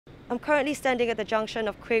I'm currently standing at the junction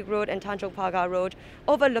of Craig Road and Tanjong Pagar Road,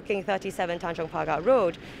 overlooking 37 Tanjong Pagar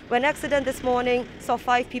Road, where an accident this morning saw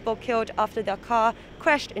 5 people killed after their car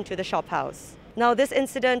crashed into the shop house. Now, this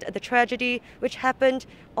incident, the tragedy, which happened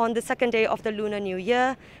on the second day of the Lunar New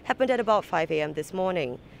Year, happened at about 5 a.m. this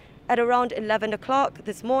morning. At around 11 o'clock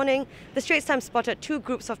this morning, the Straits Times spotted 2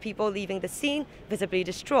 groups of people leaving the scene, visibly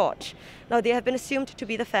distraught. Now, they have been assumed to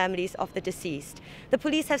be the families of the deceased. The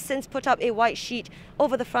police have since put up a white sheet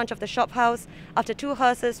over the front of the shop house after 2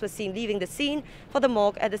 hearses were seen leaving the scene for the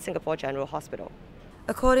morgue at the Singapore General Hospital.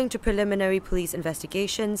 According to preliminary police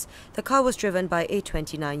investigations, the car was driven by a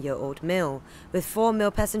 29-year-old male, with 4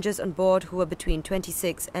 male passengers on board who were between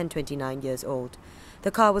 26 and 29 years old. The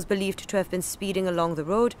car was believed to have been speeding along the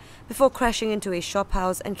road before crashing into a shop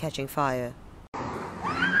house and catching fire.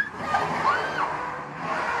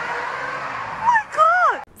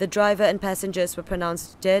 The driver and passengers were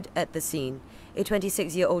pronounced dead at the scene. A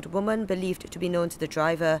 26-year-old woman, believed to be known to the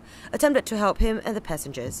driver, attempted to help him and the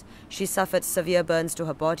passengers. She suffered severe burns to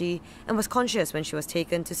her body and was conscious when she was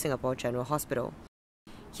taken to Singapore General Hospital.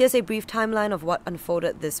 Here's a brief timeline of what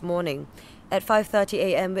unfolded this morning. At 5:30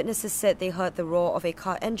 a.m., witnesses said they heard the roar of a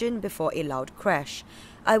car engine before a loud crash.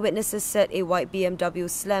 Eyewitnesses said a white BMW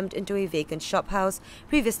slammed into a vacant shop house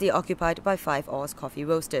previously occupied by 5 Oars coffee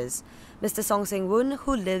roasters. Mr. Song Seng Woon,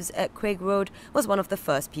 who lives at Craig Road, was one of the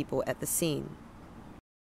first people at the scene.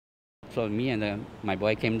 So me and my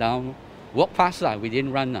boy came down, walked past, we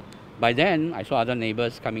didn't run. By then, I saw other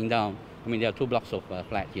neighbors coming down. I mean, there are 2 blocks of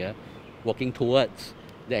flat here, walking towards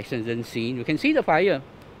the accident scene. You can see the fire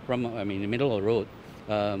from, the middle of the road.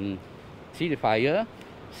 See the fire,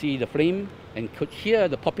 see the flame, and could hear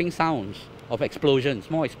the popping sounds of explosions,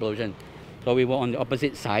 small explosions. So we were on the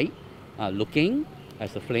opposite side, looking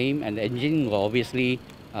as the flame and the engine were obviously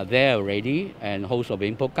there already, and hose were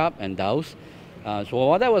being poked up and doused. So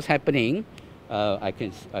while that was happening, I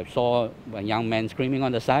saw a young man screaming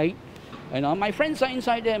on the side, and my friends are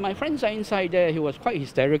inside there, my friends are inside there. He was quite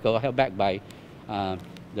hysterical, held back by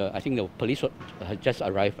I think the police had just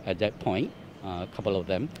arrived at that point, a couple of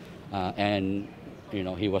them, and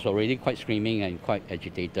he was already quite screaming and quite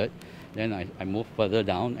agitated. Then I moved further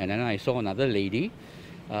down, and then I saw another lady.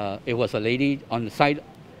 It was a lady on the side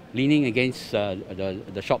leaning against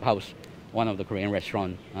the shop house, one of the Korean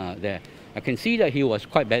restaurants there. I can see that he was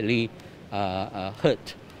quite badly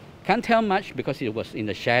hurt. Can't tell much because it was in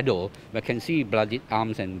the shadow, but can see bloodied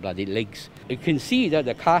arms and bloodied legs. You can see that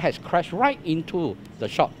the car has crashed right into the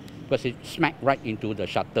shop because it smacked right into the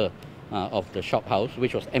shutter of the shop house,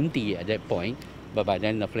 which was empty at that point. But by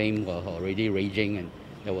then the flame was already raging and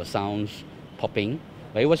there were sounds popping.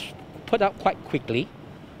 But it was put out quite quickly.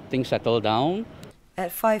 Things settled down.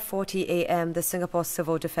 At 5:40 a.m., the Singapore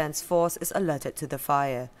Civil Defence Force is alerted to the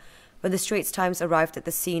fire. When the Straits Times arrived at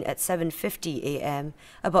the scene at 7:50 a.m.,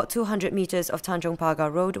 about 200 metres of Tanjong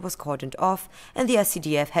Pagar Road was cordoned off and the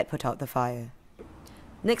SCDF had put out the fire.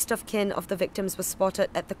 Next of kin of the victims was spotted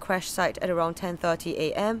at the crash site at around 10:30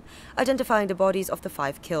 a.m, identifying the bodies of the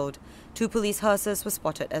 5 killed. 2 police hearses were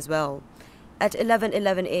spotted as well. At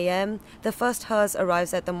 11:11 a.m, the first hearse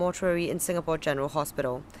arrives at the mortuary in Singapore General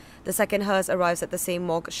Hospital. The second hearse arrives at the same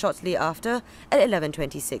morgue shortly after at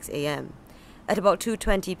 11:26 a.m. At about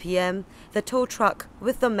 2:20 p.m, the tow truck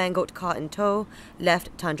with the mangled car in tow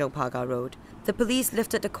left Tanjong Pagar Road. The police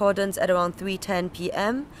lifted the cordons at around 3:10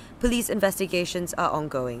 p.m. Police investigations are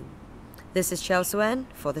ongoing. This is Chel Suen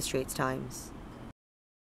for the Straits Times.